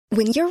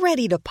When you're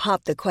ready to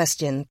pop the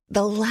question,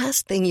 the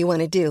last thing you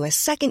want to do is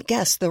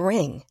second-guess the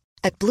ring.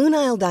 At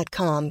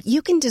BlueNile.com,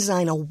 you can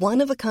design a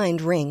one-of-a-kind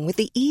ring with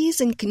the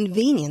ease and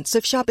convenience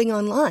of shopping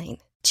online.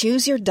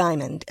 Choose your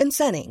diamond and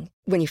setting.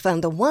 When you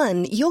find the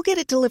one, you'll get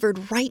it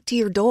delivered right to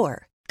your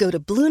door. Go to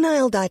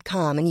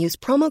BlueNile.com and use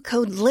promo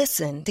code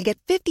LISTEN to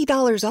get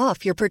 $50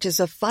 off your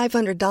purchase of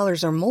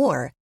 $500 or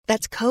more.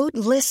 That's code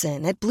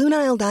LISTEN at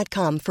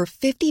BlueNile.com for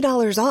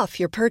 $50 off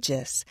your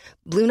purchase.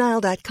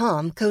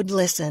 BlueNile.com, code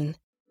LISTEN.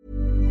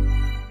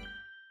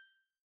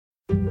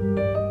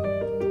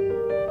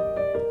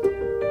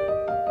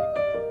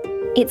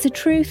 It's a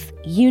truth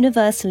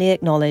universally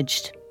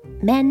acknowledged.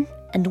 Men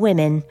and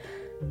women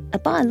are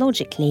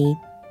biologically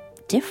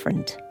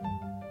different.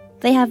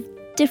 They have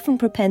different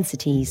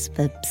propensities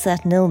for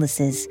certain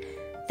illnesses.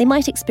 They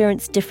might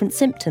experience different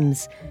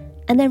symptoms,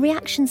 and their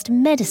reactions to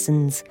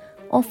medicines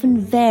often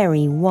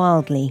vary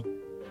wildly.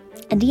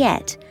 And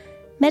yet,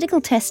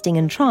 medical testing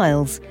and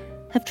trials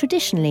have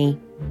traditionally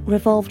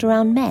revolved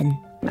around men.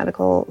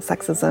 Medical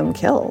sexism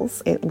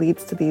kills. It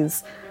leads to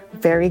these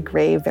very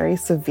grave, very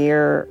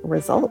severe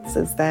results,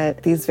 is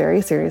that these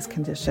very serious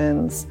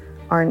conditions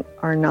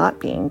are not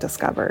being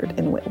discovered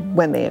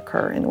when they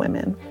occur in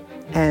women,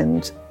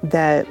 and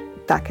that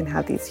can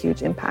have these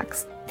huge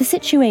impacts. The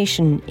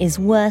situation is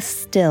worse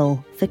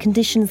still for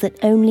conditions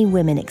that only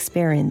women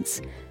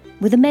experience,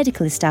 with the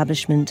medical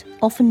establishment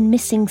often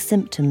missing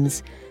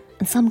symptoms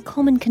and some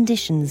common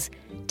conditions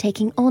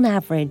taking on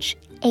average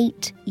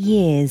 8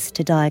 years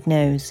to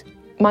diagnose.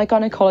 My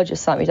gynaecologist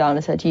sat me down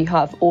and said, "You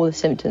have all the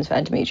symptoms for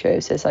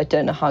endometriosis. I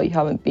don't know how you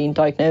haven't been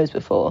diagnosed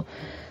before."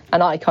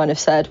 And I kind of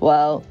said,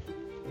 well,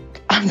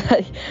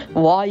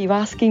 why are you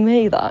asking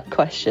me that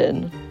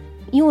question?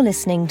 You're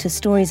listening to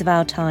Stories of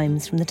Our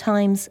Times from The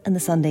Times and The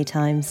Sunday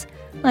Times.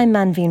 I'm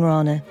Manveen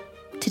Rana.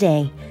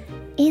 Today,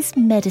 is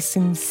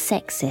medicine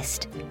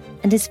sexist?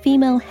 And is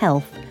female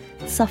health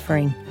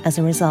suffering as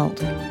a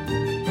result?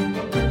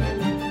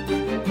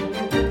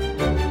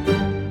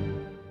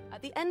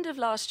 At the end of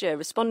last year,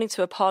 responding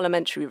to a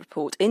parliamentary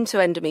report into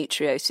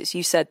endometriosis,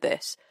 you said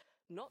this.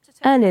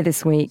 Earlier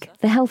this week,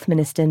 the Health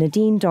Minister,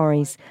 Nadine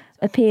Dorries,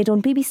 appeared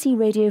on BBC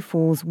Radio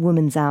 4's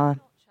Woman's Hour.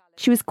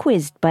 She was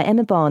quizzed by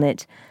Emma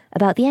Barnett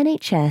about the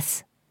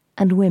NHS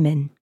and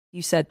women.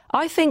 You said,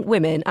 "I think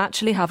women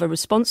actually have a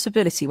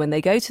responsibility when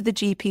they go to the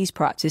GP's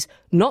practice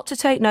not to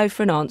take no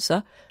for an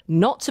answer,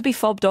 not to be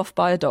fobbed off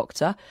by a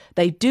doctor.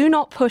 They do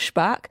not push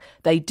back.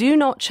 They do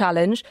not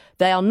challenge.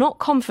 They are not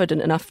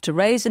confident enough to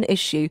raise an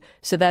issue,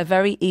 so they're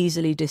very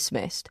easily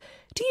dismissed."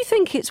 Do you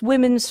think it's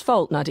women's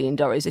fault, Nadine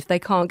Dorries, if they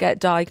can't get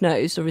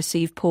diagnosed or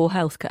receive poor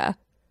healthcare?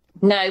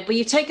 No, but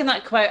you've taken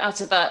that quote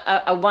out of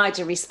a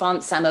wider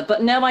response, Emma.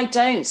 But no, I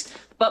don't.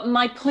 But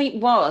my point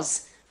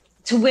was,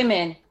 to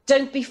women,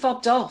 don't be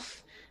fobbed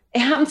off. It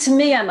happened to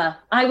me, Emma.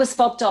 I was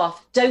fobbed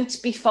off.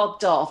 Don't be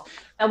fobbed off.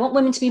 I want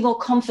women to be more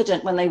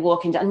confident when they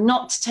walk in and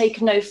not to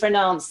take no for an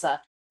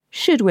answer.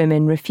 Should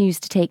women refuse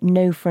to take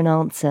no for an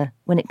answer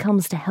when it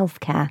comes to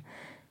healthcare?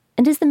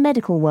 And is the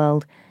medical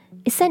world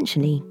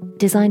essentially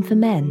designed for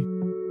men?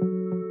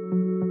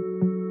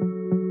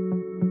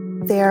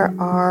 There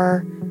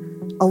are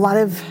a lot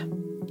of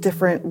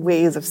different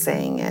ways of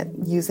saying it,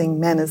 using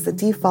men as the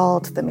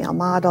default, the male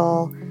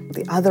model,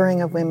 the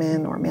othering of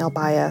women or male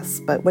bias,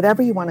 but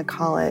whatever you want to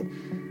call it,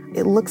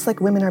 it looks like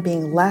women are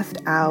being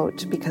left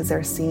out because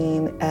they're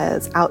seen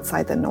as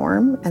outside the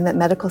norm, and that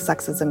medical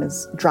sexism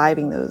is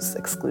driving those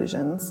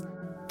exclusions.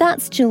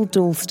 That's Jill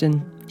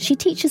Dalston. She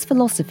teaches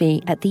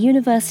philosophy at the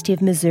University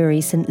of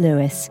Missouri, St.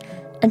 Louis,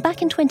 and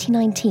back in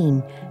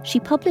 2019, she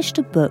published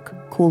a book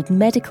called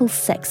Medical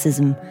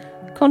Sexism: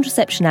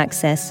 Contraception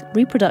Access,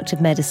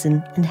 Reproductive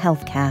Medicine and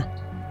Healthcare.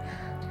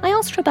 I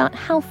asked her about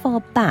how far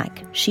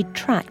back she'd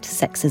tracked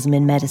sexism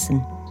in medicine.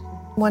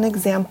 One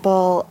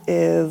example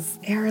is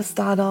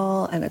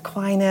Aristotle and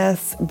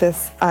Aquinas,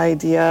 this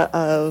idea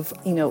of,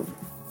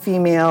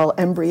 female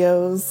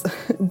embryos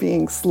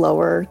being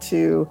slower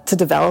to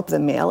develop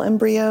than male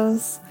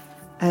embryos.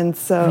 And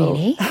so,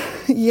 really?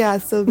 Yeah,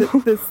 so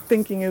this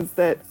thinking is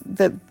that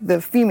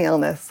the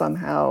femaleness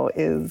somehow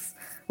is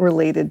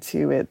related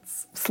to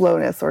its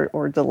slowness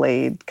or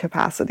delayed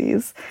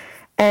capacities.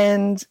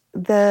 And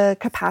the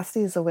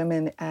capacities of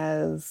women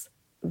as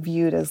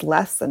viewed as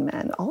less than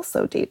men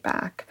also date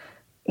back,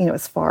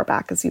 as far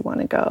back as you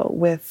want to go,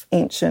 with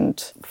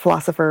ancient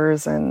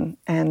philosophers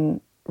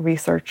and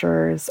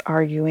researchers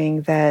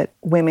arguing that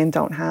women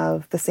don't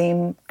have the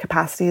same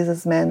capacities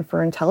as men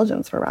for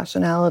intelligence, for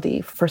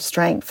rationality, for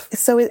strength.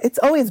 So it's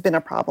always been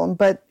a problem,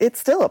 but it's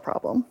still a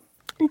problem.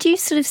 And do you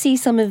sort of see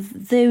some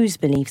of those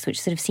beliefs,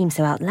 which sort of seem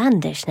so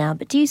outlandish now,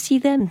 but do you see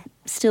them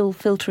still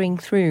filtering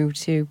through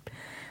to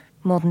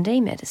modern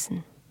day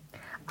medicine?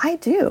 I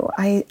do.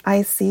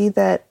 I see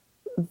that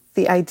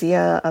the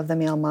idea of the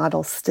male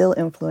model still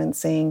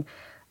influencing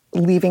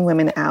leaving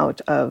women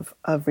out of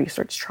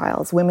research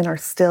trials. Women are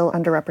still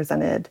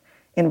underrepresented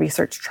in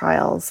research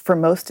trials for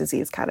most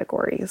disease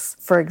categories.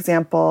 For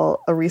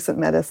example, a recent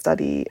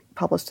meta-study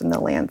published in The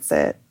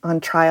Lancet on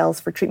trials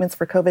for treatments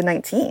for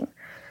COVID-19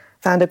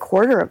 found a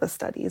quarter of the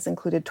studies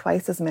included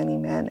twice as many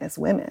men as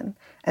women,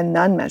 and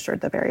none measured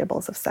the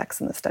variables of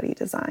sex in the study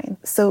design.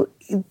 So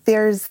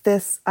there's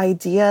this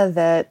idea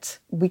that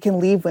we can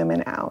leave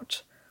women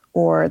out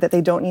or that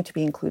they don't need to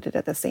be included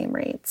at the same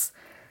rates.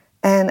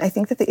 And I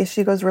think that the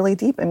issue goes really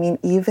deep. I mean,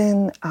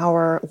 even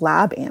our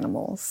lab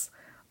animals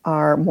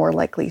are more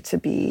likely to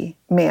be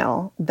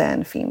male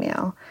than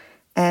female.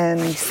 And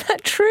is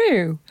that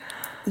true?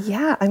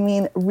 Yeah, I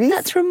mean,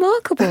 that's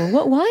remarkable.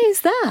 Why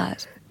is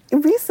that?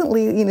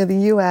 Recently, the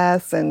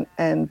US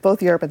and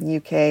both Europe and the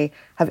UK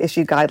have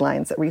issued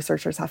guidelines that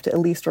researchers have to at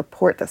least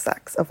report the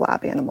sex of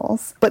lab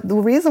animals. But the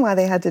reason why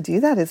they had to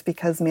do that is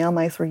because male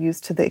mice were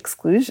used to the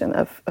exclusion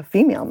of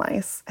female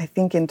mice. I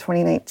think in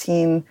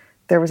 2019,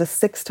 there was a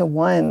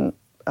 6-to-1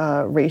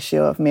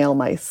 ratio of male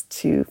mice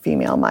to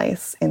female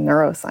mice in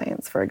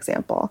neuroscience, for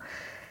example.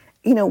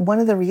 One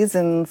of the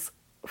reasons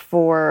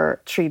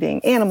for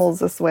treating animals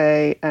this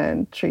way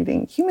and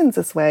treating humans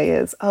this way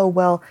is,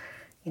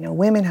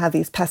 women have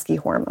these pesky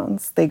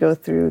hormones. They go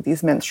through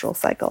these menstrual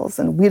cycles,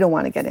 and we don't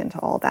want to get into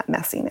all that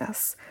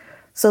messiness.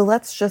 So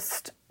let's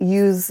just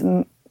use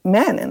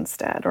men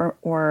instead,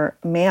 or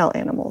male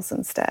animals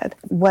instead.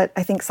 What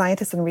I think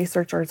scientists and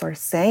researchers are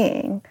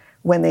saying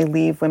when they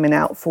leave women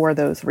out for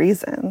those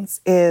reasons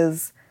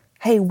is,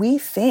 hey, we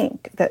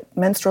think that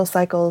menstrual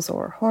cycles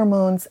or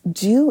hormones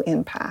do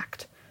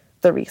impact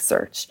the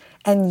research,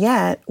 and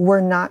yet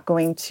we're not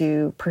going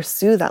to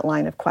pursue that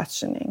line of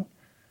questioning.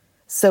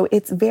 So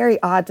it's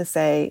very odd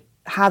to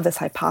have this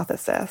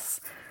hypothesis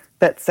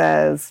that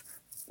says,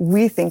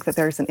 we think that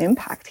there's an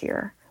impact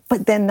here,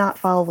 but then not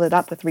follow it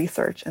up with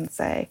research and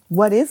say,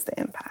 what is the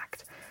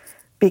impact?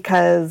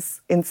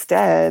 Because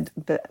instead,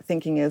 the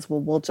thinking is,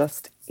 we'll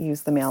just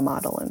use the male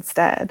model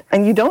instead.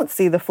 And you don't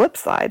see the flip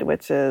side,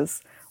 which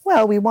is,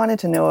 we wanted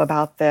to know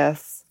about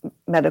this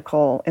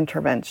medical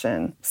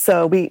intervention,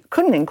 so we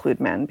couldn't include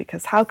men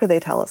because how could they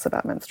tell us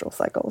about menstrual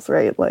cycles,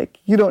 right?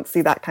 You don't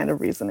see that kind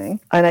of reasoning.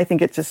 And I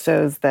think it just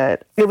shows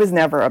that it was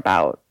never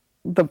about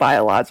the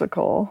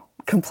biological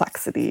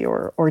complexity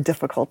or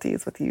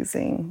difficulties with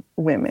using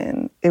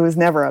women. It was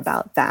never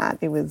about that.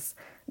 It was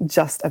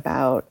just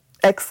about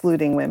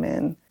excluding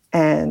women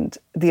and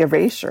the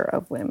erasure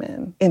of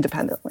women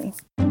independently.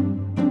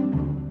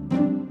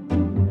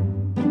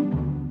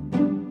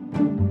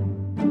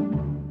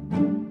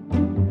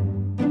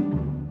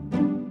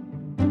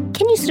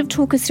 Can you sort of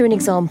talk us through an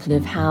example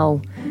of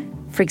how,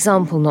 for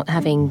example, not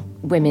having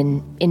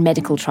women in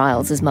medical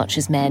trials as much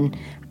as men,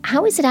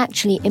 how is it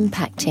actually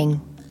impacting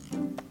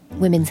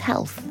women's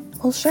health?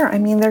 Well, sure. I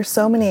mean, there's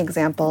so many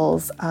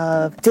examples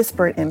of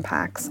disparate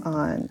impacts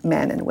on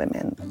men and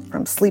women,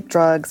 from sleep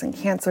drugs and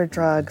cancer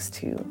drugs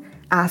to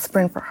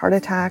aspirin for heart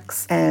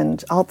attacks and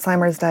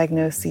Alzheimer's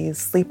diagnoses,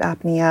 sleep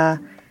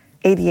apnea.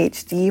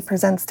 ADHD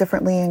presents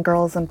differently in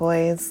girls and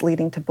boys,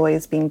 leading to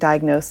boys being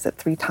diagnosed at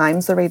 3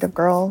 times the rate of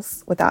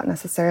girls without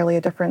necessarily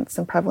a difference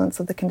in prevalence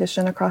of the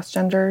condition across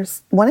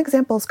genders. One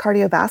example is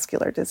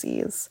cardiovascular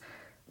disease.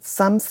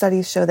 Some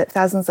studies show that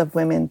thousands of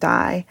women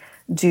die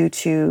due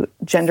to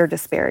gender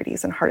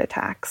disparities in heart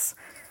attacks.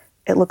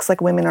 It looks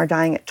like women are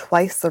dying at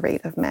twice the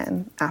rate of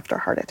men after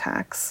heart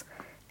attacks.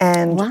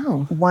 And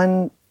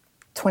one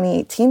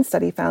 2018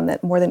 study found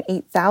that more than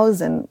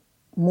 8,000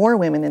 more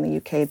women in the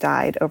UK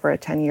died over a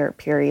 10-year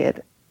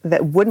period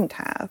that wouldn't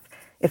have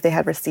if they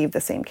had received the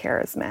same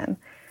care as men.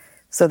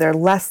 So they're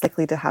less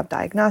likely to have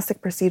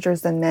diagnostic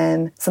procedures than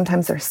men.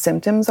 Sometimes their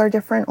symptoms are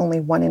different.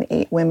 Only 1 in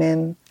 8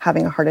 women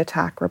having a heart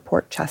attack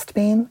report chest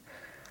pain.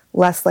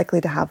 Less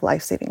likely to have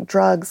life-saving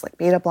drugs like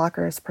beta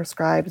blockers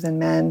prescribed than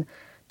men.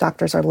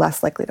 Doctors are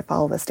less likely to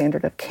follow the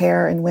standard of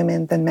care in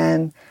women than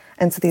men.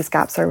 And so these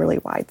gaps are really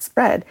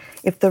widespread.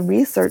 If the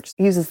research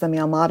uses the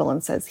male model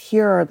and says,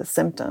 here are the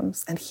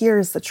symptoms and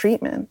here's the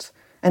treatment,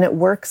 and it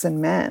works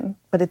in men,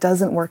 but it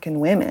doesn't work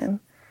in women,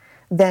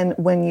 then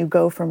when you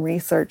go from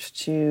research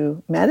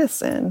to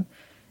medicine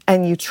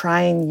and you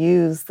try and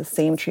use the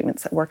same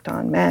treatments that worked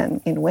on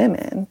men in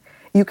women,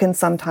 you can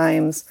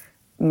sometimes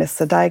miss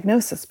the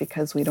diagnosis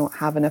because we don't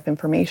have enough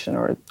information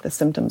or the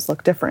symptoms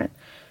look different.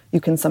 You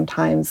can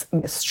sometimes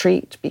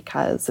mistreat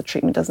because the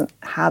treatment doesn't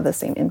have the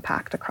same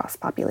impact across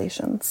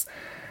populations.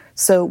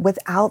 So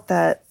without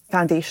that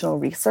foundational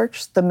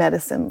research, the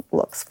medicine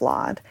looks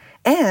flawed.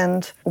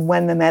 And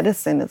when the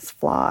medicine is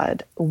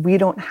flawed, we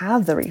don't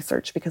have the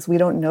research because we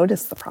don't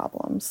notice the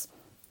problems.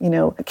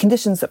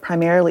 Conditions that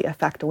primarily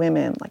affect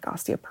women, like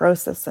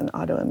osteoporosis and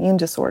autoimmune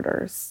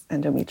disorders,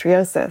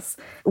 endometriosis,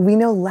 we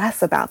know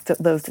less about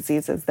those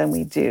diseases than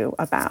we do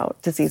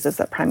about diseases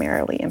that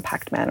primarily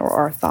impact men or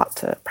are thought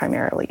to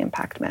primarily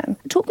impact men.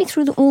 Talk me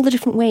through all the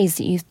different ways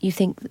that you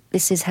think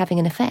this is having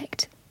an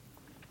effect.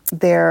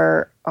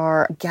 There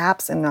are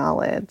gaps in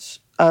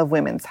knowledge of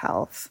women's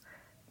health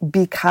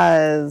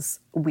because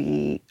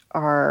we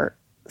are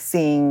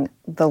seeing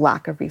the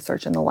lack of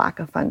research and the lack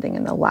of funding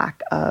and the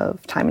lack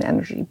of time and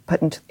energy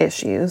put into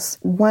issues.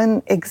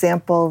 One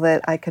example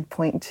that I could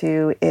point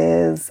to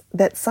is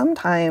that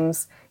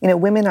sometimes,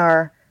 women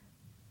are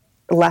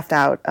left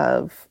out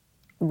of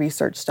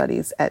research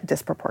studies at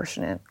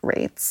disproportionate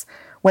rates.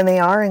 When they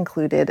are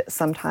included,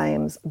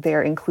 sometimes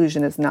their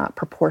inclusion is not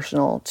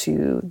proportional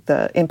to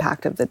the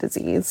impact of the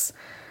disease.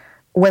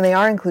 When they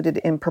are included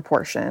in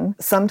proportion,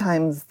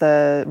 sometimes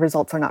the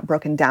results are not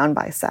broken down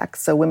by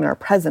sex. So women are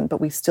present,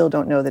 but we still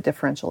don't know the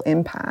differential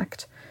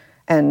impact.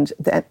 And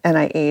the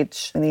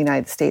NIH in the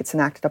United States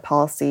enacted a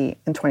policy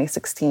in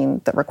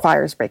 2016 that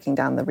requires breaking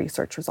down the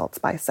research results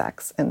by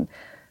sex. And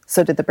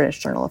so did the British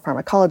Journal of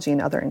Pharmacology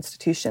and other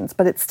institutions,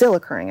 but it's still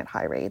occurring at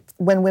high rates.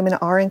 When women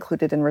are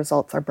included and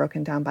results are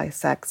broken down by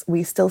sex,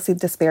 we still see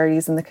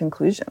disparities in the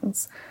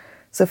conclusions.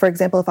 So for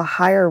example, if a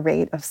higher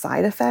rate of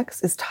side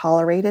effects is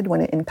tolerated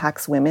when it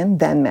impacts women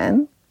than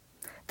men,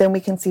 then we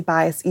can see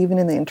bias even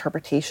in the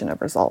interpretation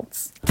of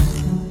results.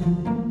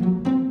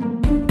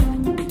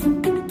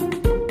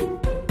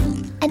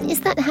 And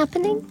is that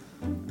happening?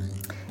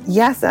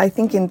 Yes, I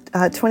think in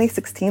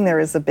 2016 there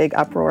was a big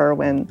uproar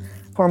when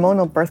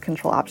hormonal birth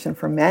control option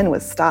for men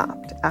was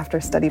stopped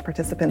after study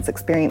participants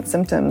experienced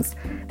symptoms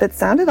that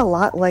sounded a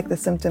lot like the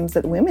symptoms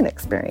that women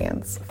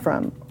experience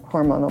from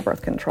hormonal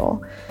birth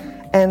control.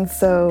 And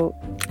so...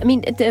 I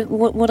mean,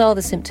 what are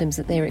the symptoms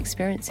that they're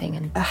experiencing?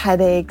 And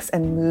headaches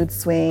and mood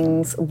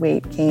swings,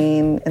 weight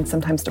gain, and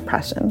sometimes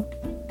depression.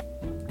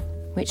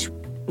 Which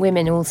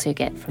women also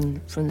get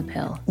from the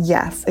pill?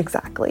 Yes,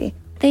 exactly.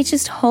 They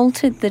just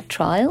halted the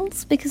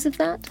trials because of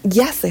that?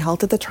 Yes, they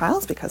halted the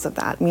trials because of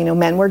that. You know,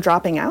 men were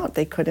dropping out.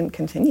 They couldn't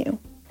continue.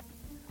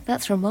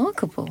 That's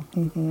remarkable.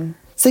 Mm-hmm.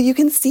 So you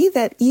can see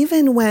that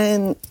even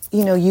when,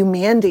 you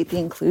mandate the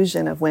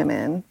inclusion of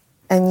women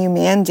and you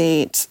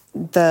mandate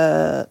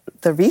the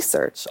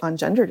research on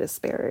gender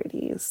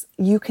disparities,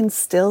 you can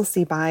still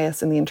see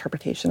bias in the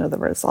interpretation of the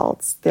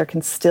results. There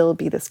can still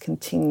be this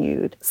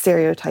continued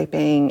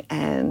stereotyping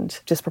and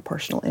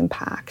disproportional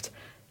impact,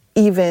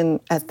 even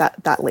at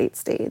that late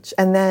stage.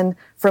 And then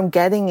from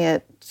getting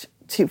it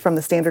from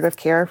the standard of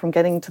care, from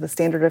getting to the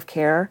standard of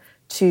care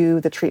to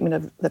the treatment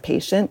of the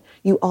patient,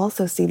 you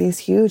also see these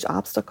huge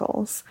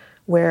obstacles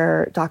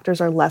where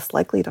doctors are less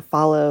likely to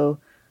follow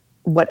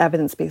what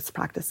evidence-based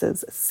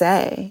practices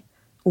say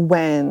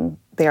when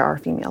there are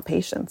female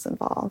patients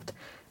involved.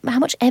 How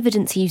much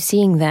evidence are you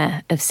seeing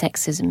there of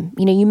sexism?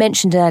 You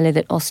mentioned earlier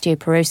that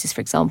osteoporosis,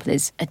 for example,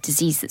 is a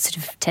disease that sort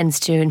of tends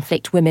to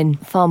inflict women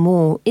far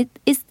more.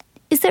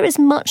 Is there as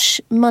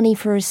much money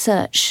for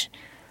research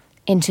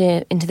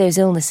into those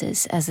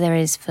illnesses as there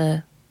is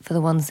for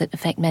the ones that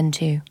affect men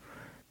too?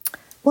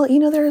 Well,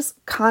 there's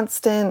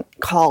constant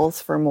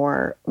calls for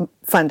more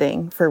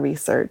funding for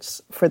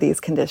research for these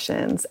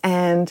conditions.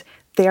 And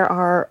there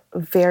are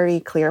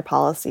very clear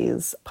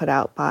policies put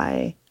out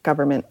by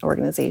government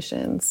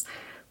organizations.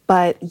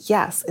 But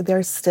yes,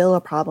 there's still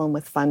a problem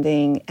with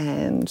funding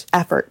and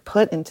effort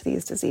put into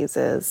these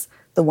diseases,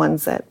 the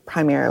ones that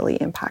primarily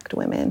impact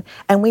women.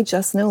 And we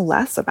just know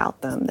less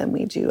about them than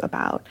we do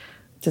about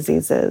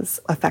diseases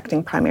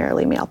affecting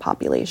primarily male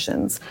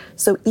populations.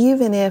 So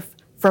even if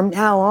from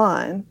now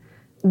on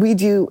we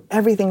do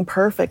everything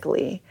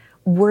perfectly,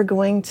 we're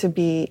going to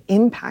be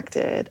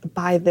impacted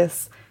by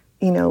this,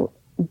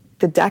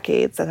 the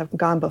decades that have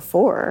gone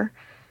before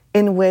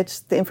in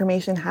which the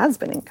information has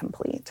been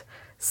incomplete.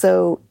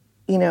 So,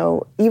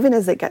 even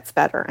as it gets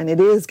better, and it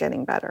is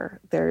getting better,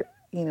 the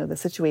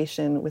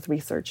situation with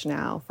research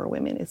now for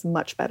women is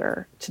much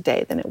better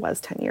today than it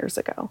was 10 years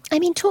ago. I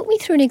mean, talk me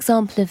through an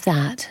example of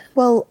that.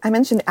 Well, I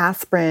mentioned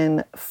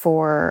aspirin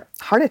for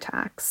heart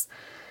attacks.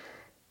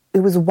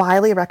 It was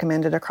widely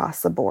recommended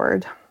across the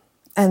board,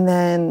 and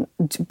then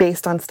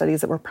based on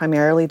studies that were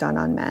primarily done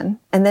on men.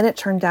 And then it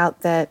turned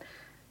out that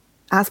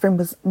aspirin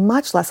was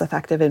much less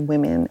effective in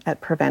women at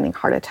preventing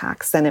heart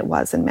attacks than it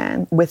was in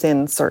men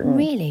within certain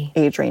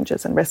age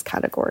ranges and risk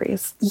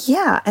categories.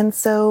 Yeah, and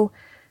so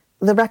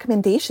the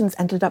recommendations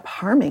ended up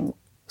harming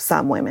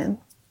some women.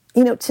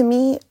 To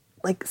me,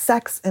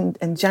 sex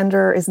and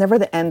gender is never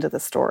the end of the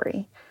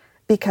story,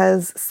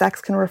 because sex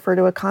can refer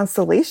to a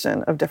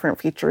constellation of different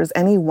features,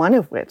 any one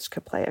of which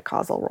could play a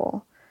causal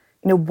role.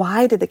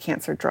 Why did the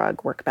cancer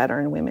drug work better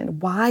in women?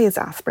 Why is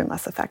aspirin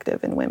less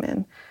effective in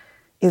women?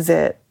 Is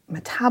it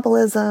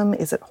metabolism?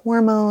 Is it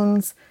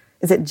hormones?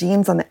 Is it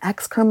genes on the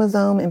X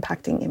chromosome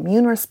impacting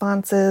immune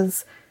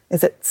responses?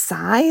 Is it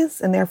size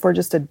and therefore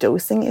just a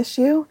dosing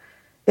issue?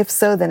 If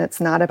so, then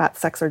it's not about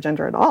sex or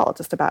gender at all,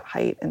 just about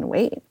height and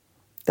weight.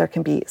 There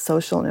can be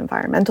social and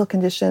environmental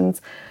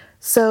conditions.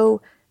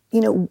 So,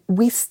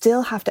 we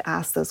still have to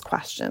ask those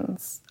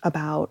questions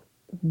about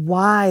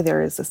why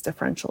there is this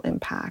differential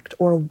impact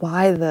or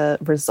why the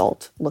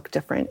result looked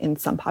different in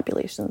some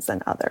populations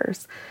than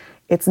others.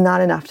 It's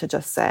not enough to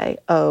just say,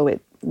 oh,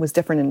 it was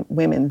different in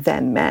women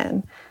than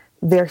men.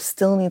 There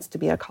still needs to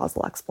be a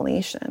causal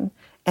explanation.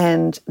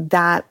 And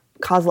that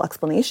causal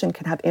explanation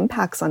can have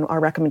impacts on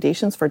our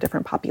recommendations for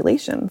different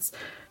populations,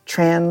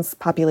 trans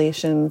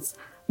populations,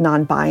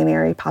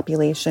 non-binary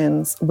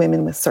populations,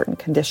 women with certain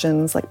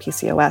conditions like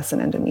PCOS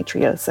and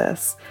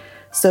endometriosis.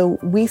 So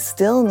we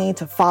still need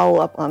to follow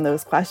up on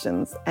those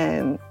questions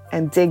and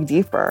dig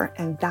deeper,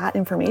 and that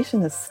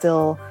information is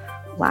still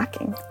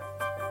lacking.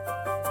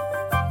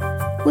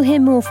 We'll hear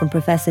more from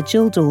Professor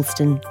Jill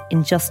Dalston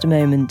in just a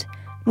moment.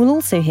 We'll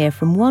also hear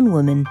from one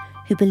woman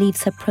who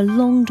believes her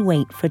prolonged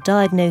wait for a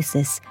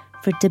diagnosis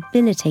for a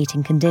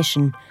debilitating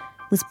condition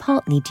was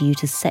partly due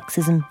to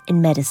sexism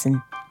in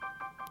medicine.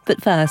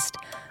 But first,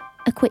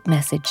 a quick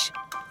message.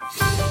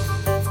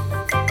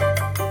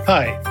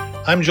 Hi,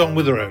 I'm John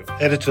Witherow,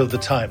 editor of The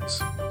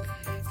Times.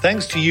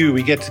 Thanks to you,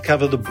 we get to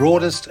cover the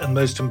broadest and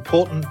most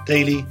important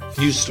daily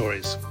news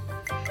stories.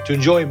 To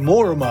enjoy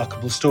more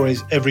remarkable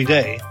stories every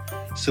day,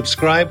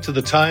 subscribe to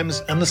The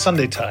Times and The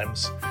Sunday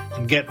Times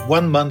and get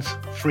 1 month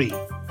free.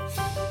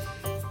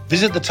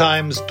 Visit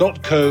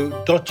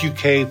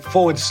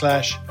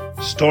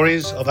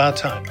thetimes.co.uk/stories of our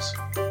times.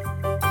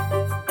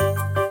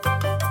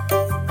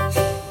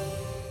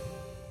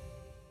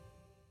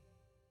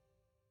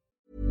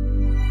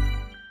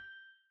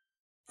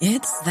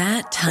 It's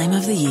that time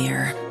of the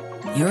year.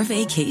 Your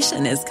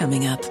vacation is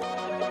coming up.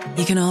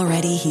 You can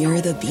already hear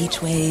the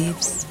beach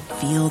waves,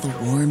 feel the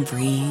warm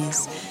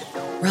breeze,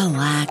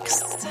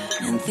 relax,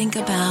 and think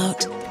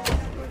about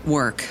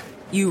work.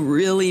 You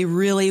really,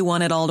 really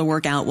want it all to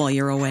work out while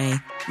you're away.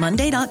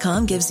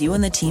 Monday.com gives you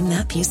and the team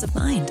that peace of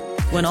mind.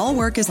 When all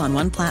work is on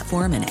one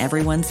platform and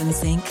everyone's in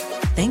sync,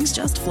 things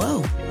just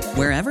flow.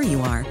 Wherever you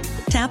are,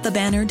 tap the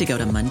banner to go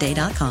to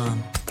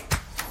Monday.com.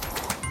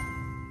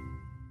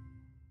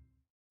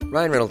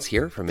 Ryan Reynolds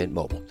here from Mint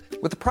Mobile.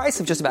 With the price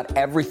of just about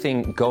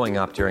everything going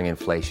up during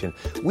inflation,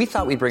 we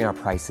thought we'd bring our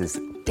prices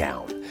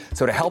down.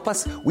 So to help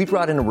us, we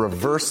brought in a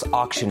reverse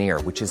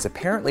auctioneer, which is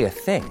apparently a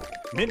thing.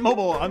 Mint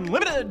Mobile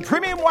Unlimited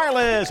Premium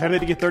Wireless. How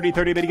to get 30,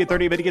 30, bit to get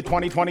 30, bit to get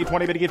 20, 20,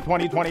 20, bit to get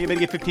 20, 20, bit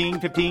to get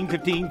 15, 15,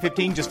 15,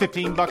 15, just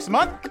 $15 a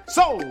month?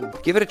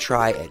 Sold! Give it a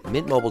try at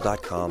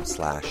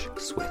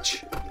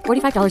mintmobile.com/switch.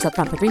 $45 up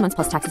front for 3 months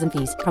plus taxes and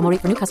fees. Promo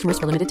rate for new customers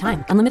for limited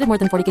time. Unlimited more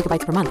than 40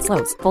 gigabytes per month.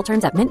 Slows full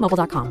terms at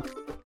mintmobile.com.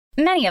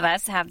 Many of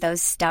us have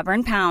those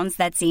stubborn pounds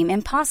that seem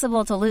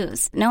impossible to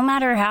lose, no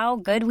matter how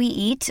good we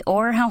eat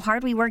or how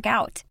hard we work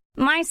out.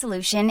 My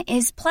solution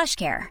is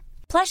PlushCare.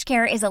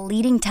 PlushCare is a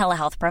leading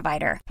telehealth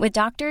provider with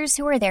doctors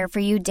who are there for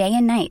you day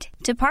and night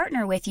to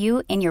partner with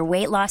you in your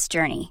weight loss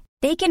journey.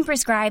 They can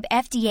prescribe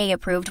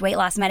FDA-approved weight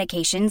loss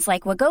medications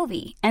like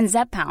Wegovy and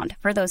Zepbound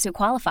for those who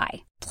qualify.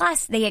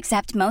 Plus, they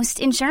accept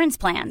most insurance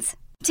plans.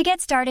 To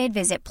get started,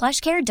 visit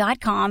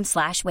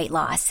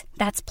plushcare.com/weightloss.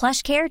 That's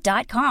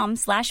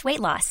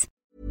plushcare.com/weightloss.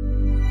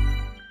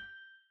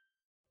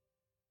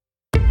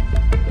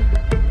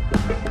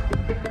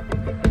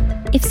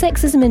 If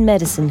sexism in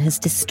medicine has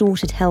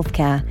distorted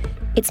healthcare,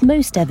 it's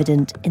most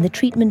evident in the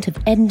treatment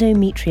of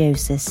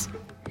endometriosis.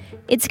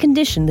 It's a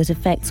condition that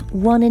affects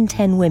 1 in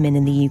 10 women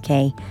in the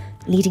UK,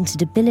 leading to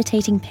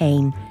debilitating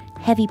pain,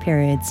 heavy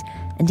periods,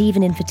 and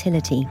even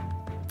infertility.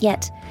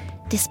 Yet,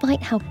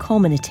 despite how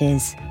common it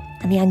is,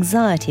 and the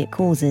anxiety it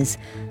causes,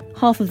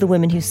 half of the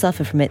women who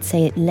suffer from it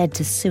say it led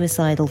to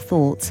suicidal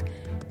thoughts.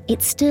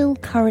 It still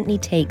currently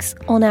takes,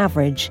 on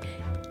average,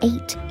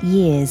 8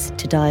 years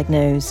to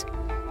diagnose.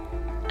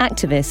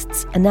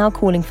 Activists are now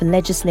calling for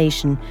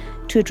legislation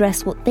to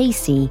address what they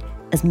see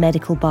as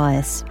medical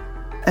bias.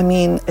 I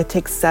mean, it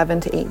takes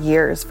 7 to 8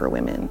 years for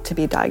women to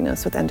be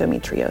diagnosed with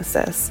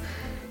endometriosis,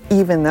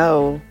 even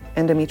though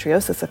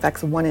endometriosis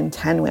affects 1 in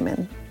 10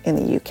 women in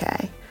the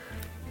UK.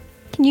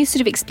 Can you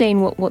sort of explain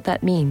what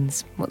that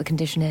means, what the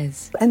condition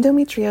is?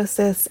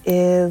 Endometriosis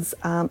is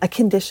a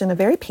condition, a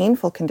very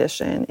painful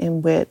condition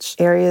in which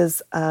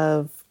areas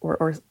of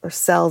or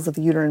cells of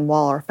the uterine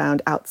wall are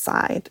found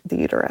outside the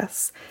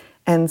uterus.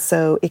 And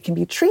so it can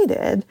be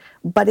treated,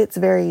 but it's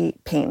very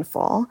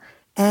painful.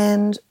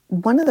 And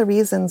one of the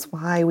reasons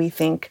why we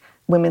think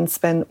women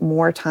spend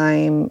more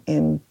time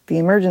in the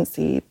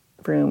emergency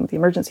room, the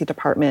emergency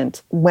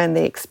department, when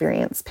they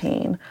experience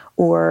pain,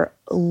 or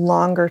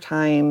longer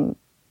time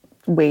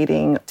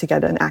waiting to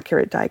get an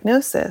accurate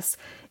diagnosis,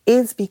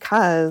 is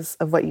because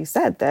of what you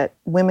said, that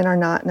women are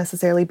not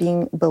necessarily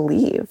being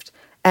believed.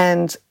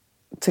 And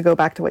to go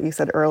back to what you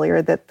said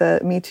earlier, that the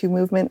Me Too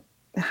movement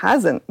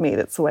hasn't made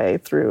its way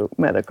through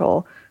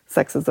medical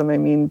sexism. I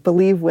mean,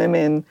 believe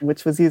women,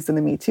 which was used in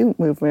the Me Too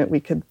movement, we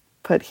could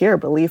put here,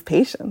 believe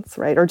patients,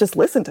 right? Or just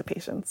listen to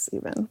patients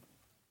even.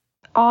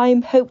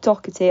 I'm Hope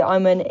Doherty.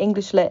 I'm an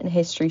English Lit and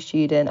History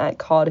student at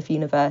Cardiff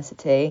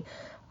University,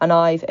 and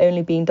I've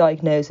only been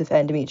diagnosed with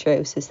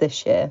endometriosis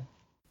this year.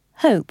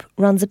 Hope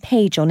runs a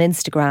page on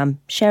Instagram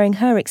sharing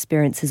her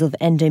experiences of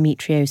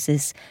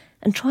endometriosis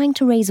and trying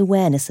to raise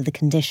awareness of the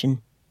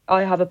condition.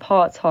 I have a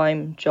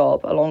part-time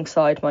job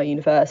alongside my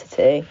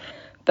university,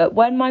 but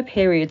when my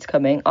period's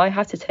coming, I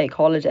have to take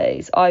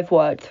holidays. I've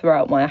worked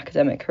throughout my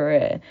academic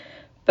career,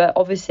 but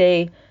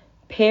obviously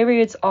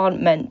periods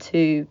aren't meant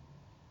to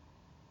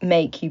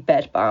make you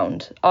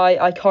bedbound.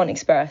 I can't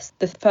express.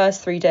 The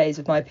first 3 days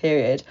of my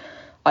period,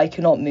 I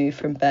cannot move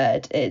from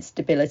bed. It's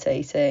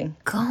debilitating.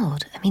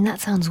 God, I mean, that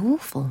sounds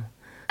awful.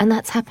 And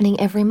that's happening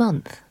every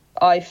month?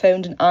 I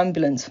phoned an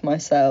ambulance for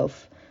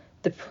myself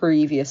the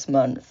previous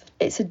month.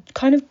 It's a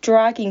kind of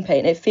dragging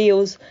pain. It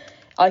feels,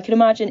 I can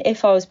imagine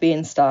if I was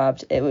being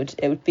stabbed, it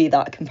would be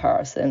that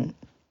comparison.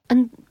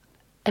 And,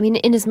 I mean,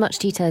 in as much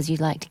detail as you'd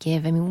like to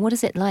give, I mean, what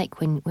is it like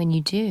when you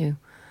do?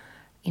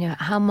 You know,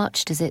 how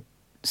much does it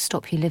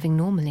stop you living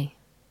normally?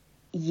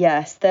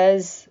 Yes,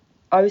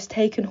 I was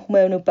taking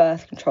hormonal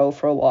birth control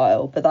for a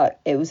while, but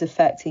it was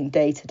affecting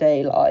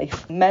day-to-day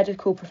life.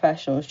 Medical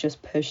professionals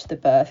just push the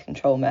birth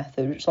control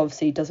method, which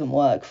obviously doesn't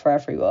work for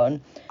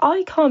everyone.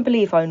 I can't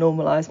believe I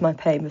normalised my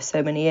pain for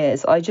so many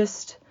years.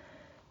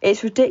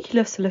 It's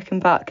ridiculous looking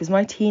back, because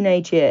my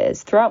teenage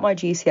years, throughout my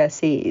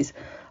GCSEs,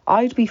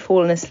 I'd be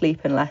falling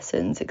asleep in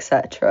lessons,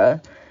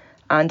 etc.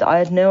 And I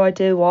had no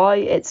idea why.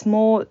 It's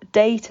more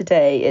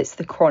day-to-day, it's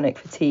the chronic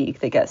fatigue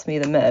that gets me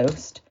the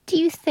most. Do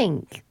you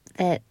think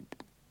that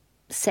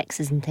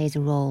sexism plays a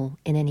role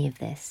in any of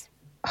this?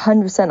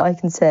 100% I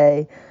can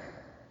say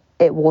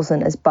it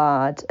wasn't as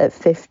bad at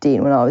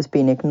 15 when I was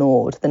being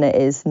ignored than it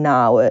is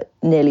now at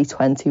nearly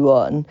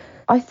 21.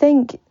 I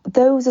think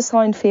those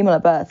assigned female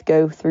at birth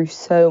go through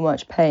so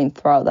much pain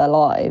throughout their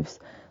lives,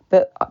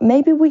 but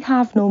maybe we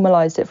have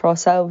normalised it for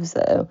ourselves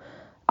though.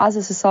 As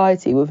a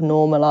society, we've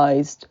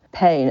normalised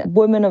pain.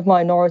 Women of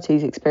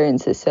minorities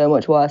experience it so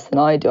much worse than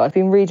I do. I've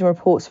been reading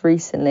reports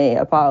recently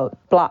about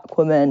black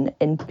women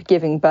in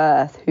giving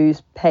birth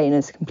whose pain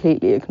is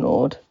completely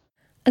ignored.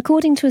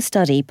 According to a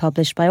study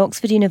published by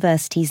Oxford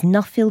University's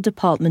Nuffield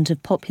Department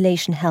of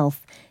Population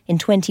Health in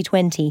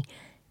 2020,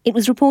 it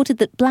was reported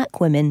that black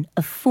women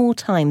are 4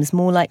 times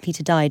more likely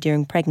to die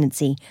during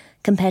pregnancy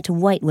compared to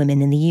white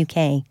women in the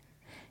UK.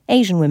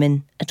 Asian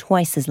women are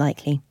twice as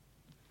likely.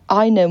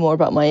 I know more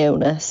about my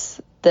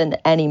illness than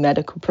any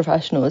medical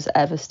professional has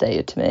ever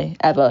stated to me,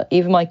 ever.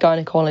 Even my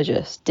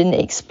gynaecologist didn't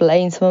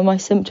explain some of my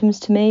symptoms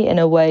to me in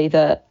a way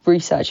that,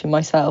 researching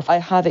myself, I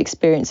have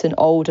experienced an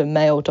older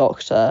male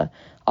doctor.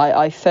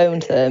 I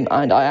phoned them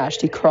and I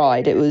actually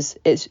cried. It was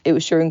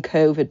during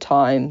COVID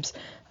times,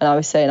 and I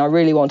was saying I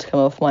really want to come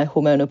off my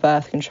hormonal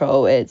birth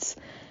control. It's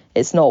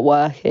not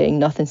working.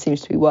 Nothing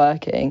seems to be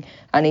working.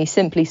 And he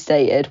simply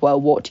stated, well,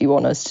 what do you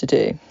want us to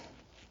do?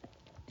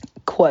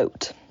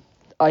 Quote,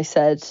 I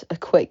said a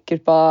quick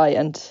goodbye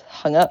and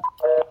hung up.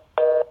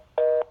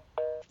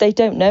 They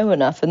don't know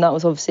enough, and that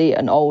was obviously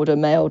an older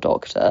male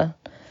doctor.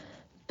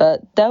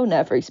 But they'll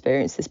never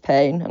experience this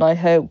pain, and I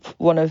hope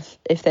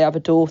if they have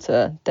a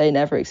daughter, they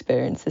never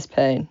experience this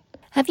pain.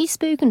 Have you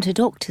spoken to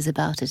doctors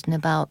about it and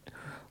about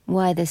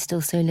why there's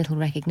still so little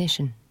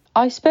recognition?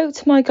 I spoke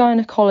to my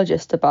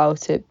gynaecologist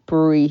about it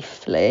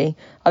briefly.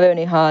 I've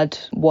only had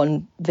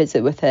one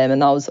visit with him,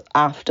 and that was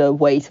after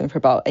waiting for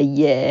about a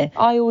year.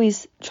 I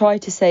always try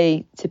to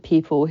say to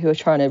people who are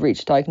trying to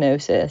reach a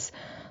diagnosis,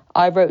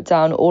 I wrote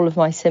down all of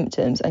my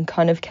symptoms and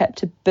kind of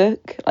kept a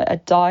book, like a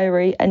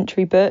diary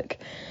entry book,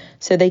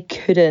 so they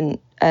couldn't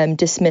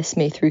dismiss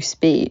me through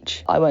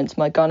speech. I went to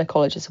my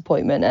gynaecologist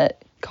appointment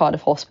at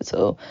Cardiff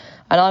Hospital,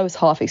 and I was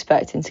half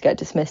expecting to get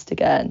dismissed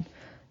again.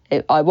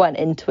 I went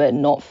into it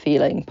not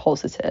feeling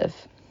positive.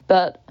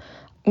 But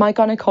my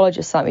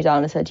gynaecologist sat me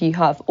down and said, you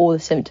have all the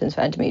symptoms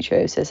for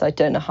endometriosis. I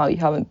don't know how you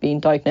haven't been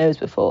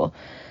diagnosed before.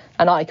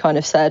 And I kind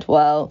of said,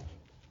 well,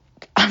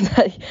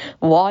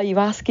 why are you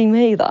asking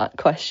me that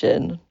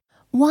question?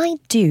 Why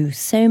do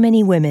so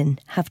many women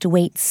have to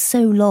wait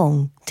so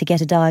long to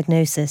get a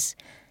diagnosis?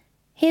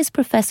 Here's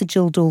Professor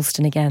Jill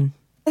Dalston again.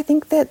 I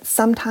think that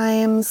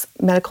sometimes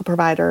medical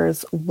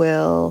providers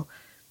will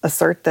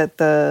assert that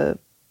the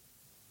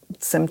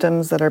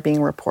symptoms that are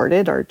being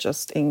reported are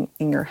just in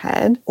your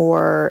head,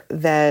 or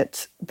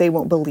that they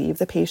won't believe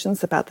the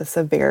patients about the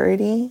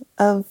severity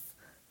of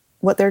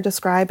what they're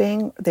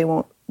describing. They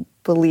won't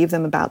believe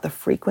them about the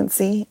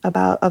frequency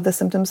of the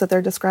symptoms that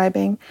they're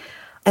describing.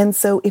 And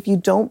so if you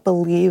don't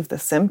believe the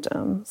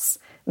symptoms,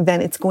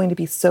 then it's going to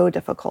be so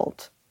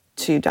difficult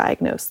to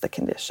diagnose the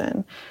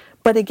condition.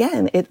 But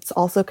again, it's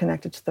also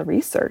connected to the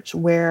research,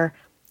 where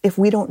if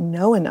we don't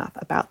know enough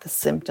about the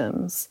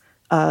symptoms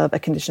of a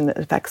condition that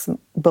affects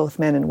both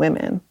men and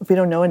women, if we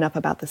don't know enough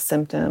about the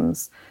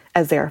symptoms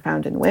as they are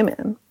found in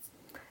women,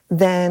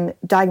 then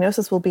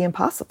diagnosis will be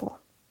impossible.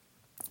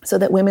 So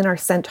that women are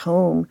sent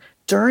home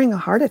during a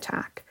heart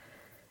attack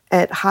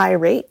at high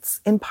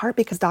rates, in part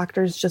because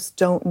doctors just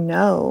don't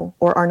know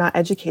or are not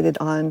educated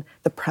on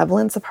the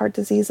prevalence of heart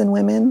disease in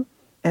women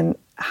and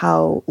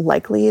how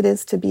likely it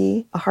is to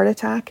be a heart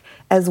attack,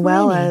 as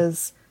well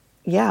as,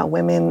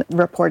 women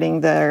reporting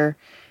their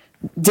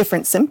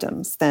different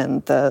symptoms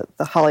than the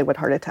Hollywood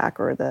heart attack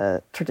or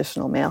the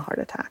traditional male heart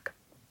attack.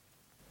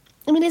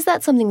 I mean, is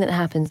that something that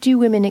happens? Do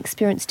women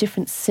experience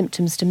different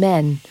symptoms to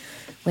men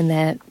when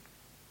they're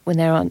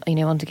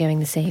undergoing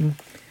the same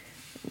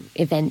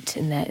event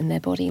in their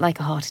body, like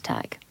a heart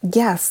attack?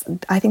 Yes,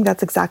 I think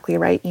that's exactly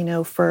right.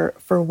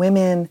 For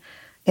women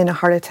in a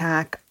heart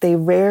attack, they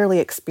rarely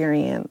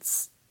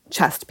experience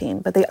chest pain,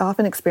 but they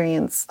often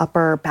experience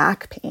upper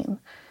back pain.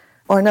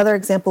 Or another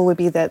example would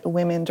be that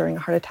women during a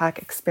heart attack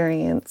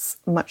experience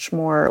much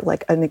more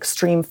like an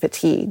extreme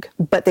fatigue,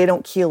 but they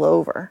don't keel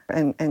over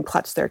and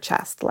clutch their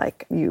chest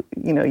like you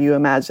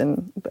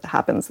imagine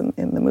happens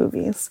in the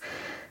movies.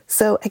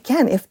 So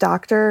again, if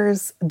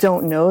doctors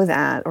don't know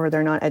that, or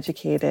they're not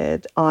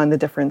educated on the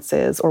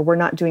differences, or we're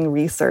not doing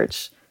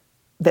research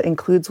that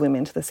includes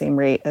women to the same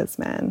rate as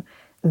men,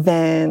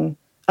 then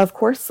of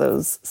course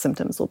those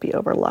symptoms will be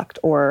overlooked,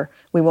 or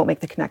we won't make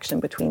the connection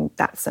between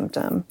that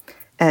symptom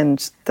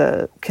and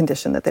the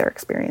condition that they're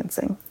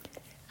experiencing.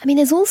 I mean,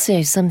 there's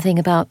also something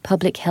about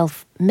public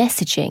health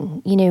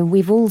messaging. You know,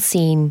 we've all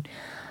seen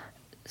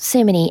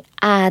so many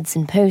ads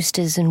and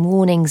posters and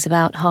warnings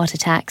about heart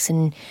attacks,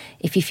 and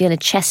if you feel a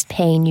chest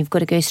pain, you've got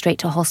to go straight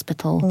to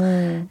hospital.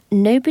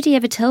 Nobody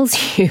ever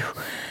tells you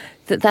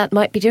that that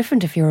might be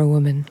different if you're a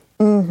woman.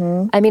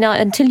 I mean,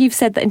 until you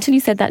said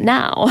that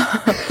now,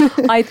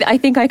 I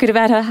think I could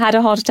have had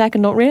a heart attack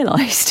and not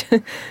realised.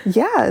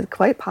 Yeah,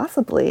 quite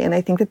possibly. And I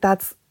think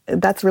that's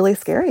really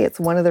scary. It's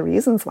one of the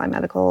reasons why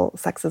medical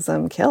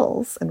sexism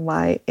kills and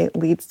why it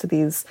leads to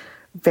these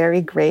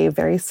very grave,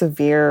 very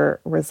severe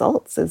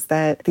results, is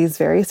that these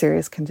very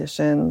serious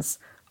conditions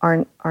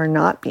are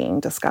not being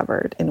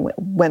discovered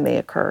when they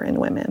occur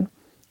in women,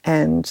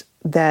 and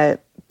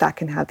that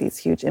can have these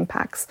huge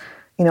impacts.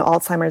 You know,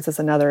 Alzheimer's is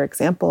another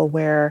example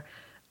where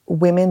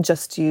women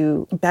just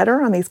do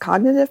better on these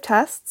cognitive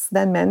tests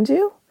than men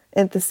do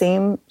at the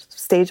same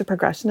stage of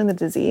progression in the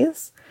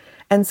disease.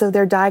 And so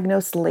they're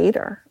diagnosed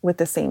later with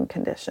the same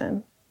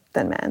condition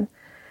than men.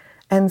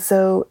 And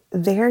so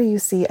there you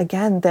see,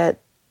 again, that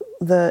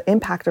the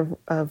impact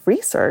of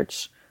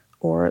research,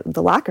 or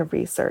the lack of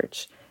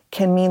research,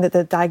 can mean that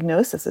the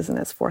diagnosis isn't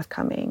as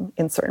forthcoming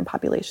in certain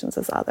populations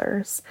as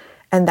others.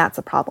 And that's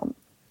a problem.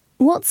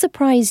 What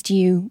surprised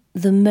you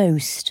the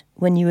most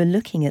when you were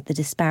looking at the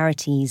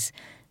disparities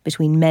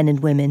between men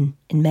and women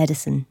in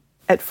medicine?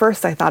 At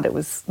first, I thought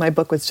my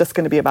book was just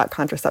going to be about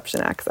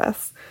contraception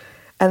access.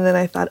 And then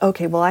I thought,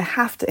 okay, well, I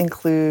have to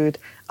include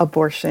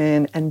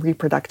abortion and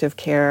reproductive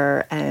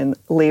care and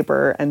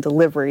labor and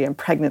delivery and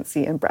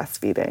pregnancy and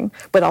breastfeeding,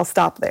 but I'll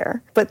stop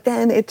there. But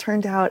then it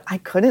turned out I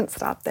couldn't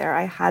stop there.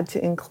 I had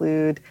to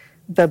include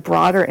the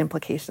broader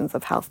implications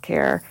of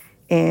healthcare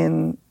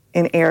in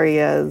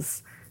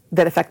areas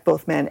that affect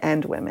both men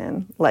and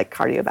women, like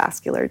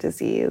cardiovascular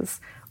disease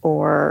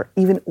or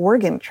even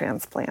organ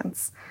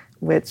transplants,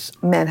 which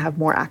men have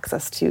more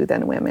access to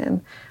than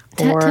women.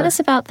 Tell us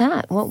about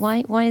that.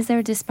 Why is there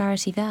a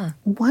disparity there?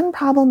 One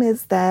problem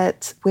is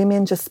that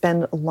women just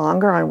spend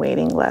longer on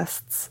waiting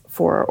lists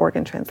for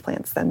organ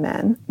transplants than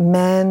men.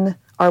 Men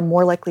are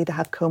more likely to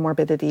have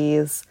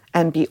comorbidities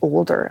and be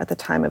older at the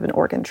time of an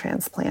organ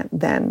transplant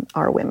than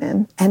are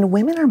women. And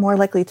women are more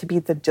likely to be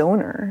the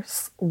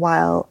donors,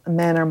 while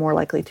men are more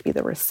likely to be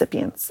the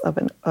recipients of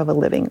a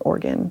living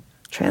organ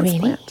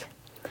transplant.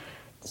 Really?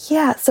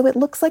 Yeah, so it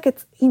looks like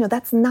it's,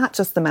 that's not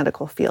just the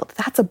medical field.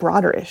 That's a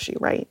broader issue,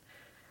 right?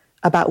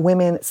 About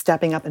women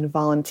stepping up and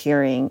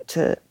volunteering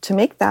to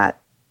make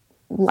that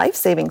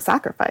life-saving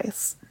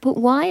sacrifice. But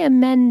why are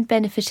men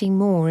benefiting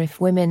more if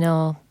women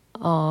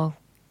are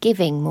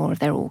giving more of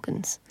their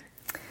organs?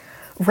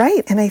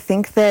 Right, and I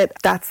think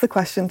that's the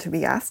question to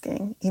be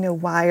asking.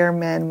 Why are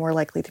men more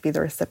likely to be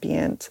the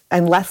recipient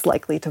and less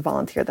likely to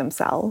volunteer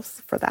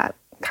themselves for that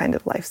kind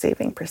of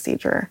life-saving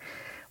procedure?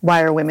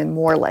 Why are women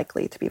more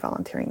likely to be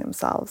volunteering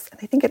themselves? And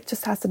I think it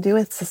just has to do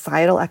with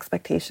societal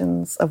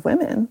expectations of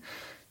women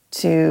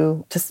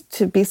to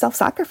be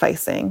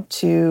self-sacrificing,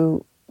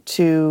 to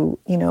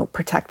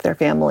protect their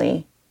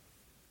family,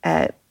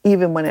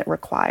 even when it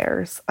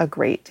requires a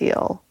great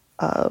deal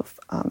of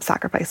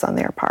sacrifice on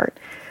their part.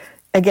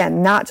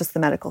 Again, not just the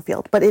medical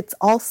field, but it's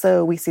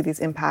also, we see these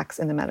impacts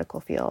in the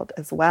medical field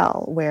as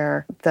well,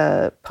 where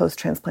the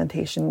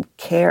post-transplantation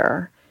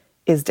care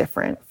is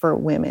different for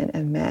women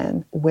and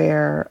men,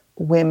 where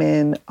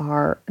women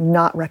are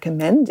not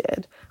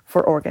recommended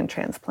for organ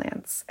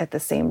transplants at the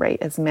same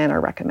rate as men are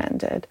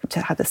recommended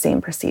to have the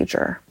same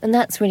procedure. And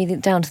that's really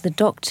down to the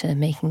doctor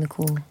making the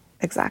call.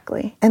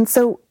 Exactly. And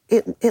so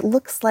it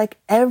looks like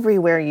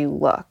everywhere you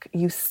look,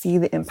 you see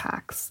the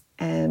impacts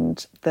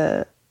and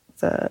the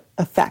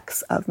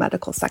effects of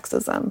medical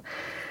sexism,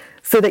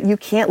 so that you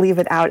can't leave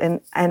it out.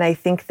 And I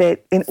think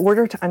that in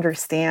order to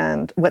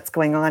understand what's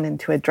going on and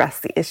to address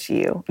the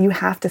issue, you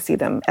have to see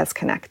them as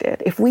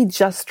connected. If we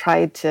just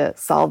tried to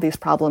solve these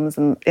problems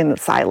in the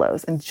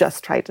silos and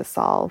just tried to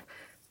solve,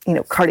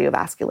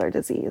 cardiovascular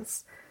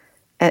disease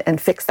and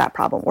fix that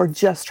problem, or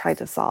just tried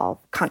to solve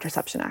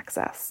contraception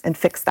access and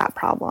fix that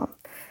problem,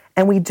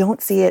 and we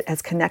don't see it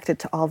as connected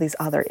to all these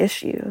other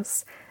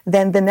issues,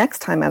 then the next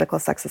time medical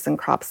sexism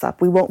crops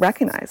up, we won't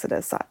recognize it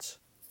as such.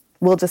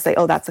 We'll just say,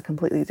 oh, that's a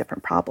completely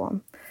different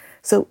problem.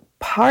 So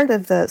part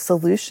of the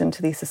solution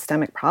to these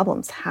systemic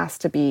problems has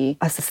to be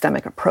a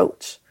systemic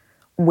approach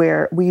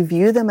where we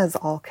view them as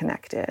all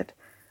connected.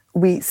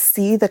 We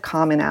see the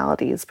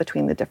commonalities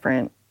between the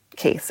different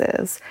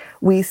cases.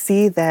 We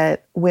see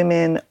that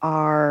women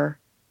are,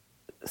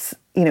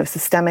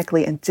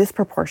 systemically and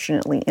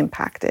disproportionately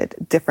impacted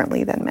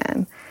differently than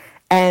men.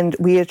 And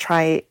we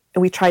try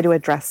to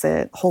address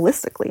it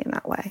holistically in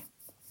that way.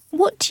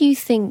 What do you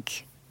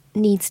think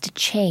needs to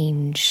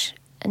change?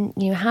 And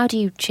how do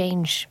you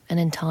change an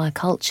entire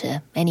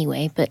culture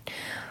anyway? But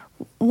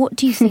what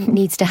do you think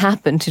needs to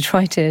happen to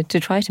try to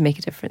make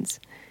a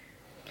difference?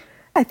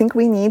 I think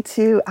we need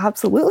to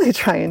absolutely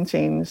try and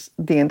change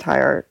the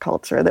entire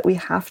culture, that we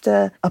have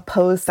to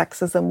oppose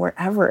sexism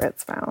wherever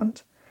it's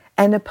found.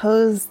 and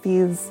oppose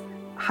these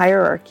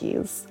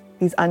hierarchies,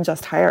 these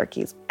unjust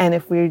hierarchies. And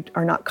if we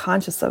are not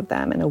conscious of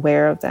them and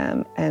aware of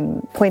them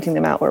and pointing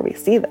them out where we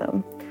see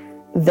them,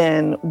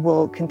 then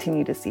we'll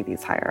continue to see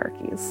these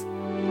hierarchies.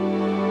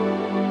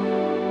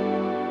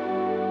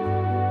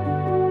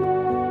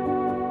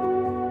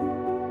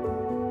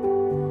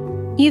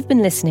 You've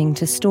been listening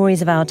to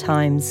Stories of Our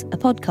Times, a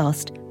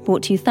podcast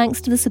brought to you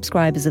thanks to the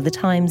subscribers of The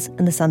Times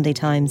and The Sunday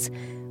Times,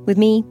 with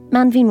me,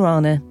 Manveen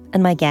Rana,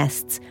 and my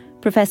guests,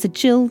 Professor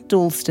Jill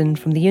Dalston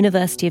from the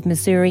University of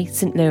Missouri,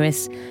 St.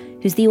 Louis,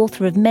 who's the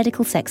author of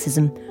Medical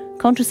Sexism,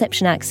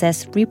 Contraception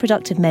Access,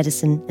 Reproductive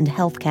Medicine and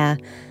Healthcare,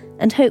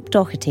 and Hope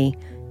Doherty,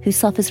 who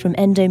suffers from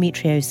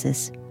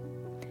endometriosis.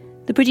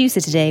 The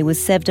producer today was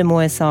Sevda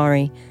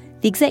Moyasari,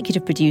 the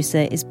executive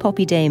producer is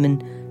Poppy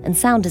Damon, and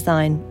sound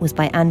design was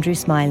by Andrew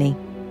Smiley.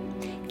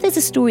 If there's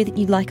a story that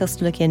you'd like us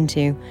to look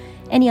into,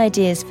 any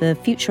ideas for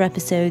future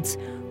episodes,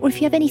 or if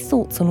you have any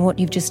thoughts on what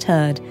you've just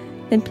heard,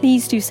 then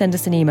please do send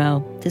us an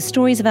email to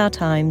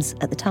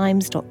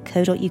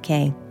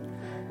storiesofourtimes@thetimes.co.uk.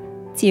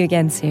 See you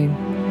again soon.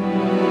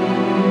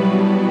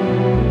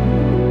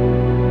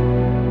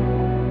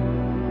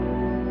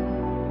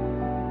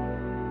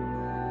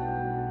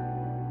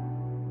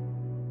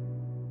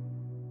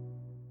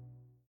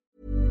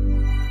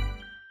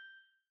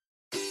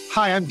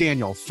 Hi, I'm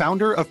Daniel,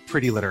 founder of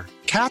Pretty Litter.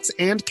 Cats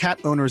and cat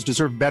owners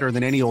deserve better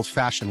than any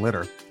old-fashioned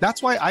litter.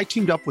 That's why I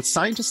teamed up with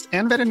scientists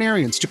and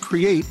veterinarians to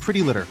create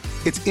Pretty Litter.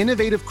 Its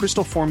innovative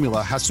crystal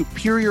formula has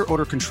superior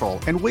odor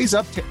control and weighs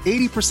up to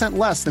 80%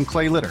 less than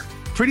clay litter.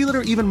 Pretty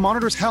Litter even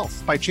monitors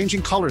health by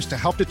changing colors to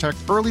help detect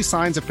early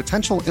signs of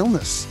potential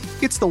illness.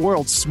 It's the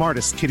world's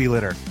smartest kitty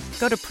litter.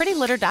 Go to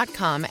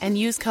prettylitter.com and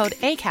use code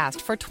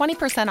ACAST for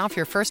 20% off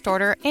your first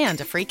order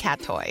and a free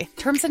cat toy.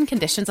 Terms and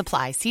conditions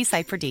apply. See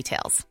site for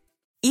details.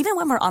 Even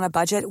when we're on a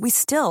budget, we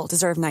still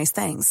deserve nice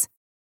things.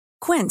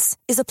 Quince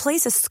is a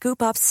place to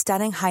scoop up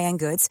stunning high-end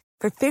goods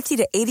for 50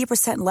 to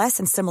 80% less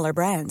than similar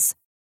brands.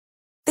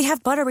 They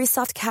have buttery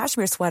soft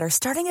cashmere sweaters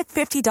starting at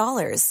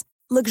 $50,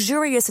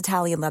 luxurious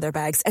Italian leather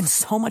bags, and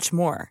so much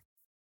more.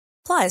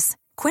 Plus,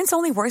 Quince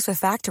only works with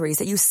factories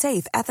that use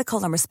safe,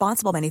 ethical, and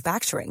responsible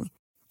manufacturing.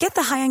 Get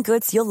the high-end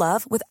goods you'll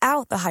love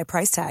without the high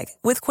price tag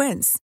with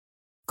Quince.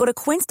 Go to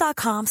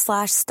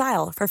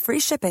quince.com/style for free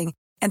shipping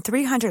and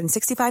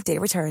 365-day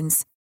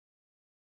returns.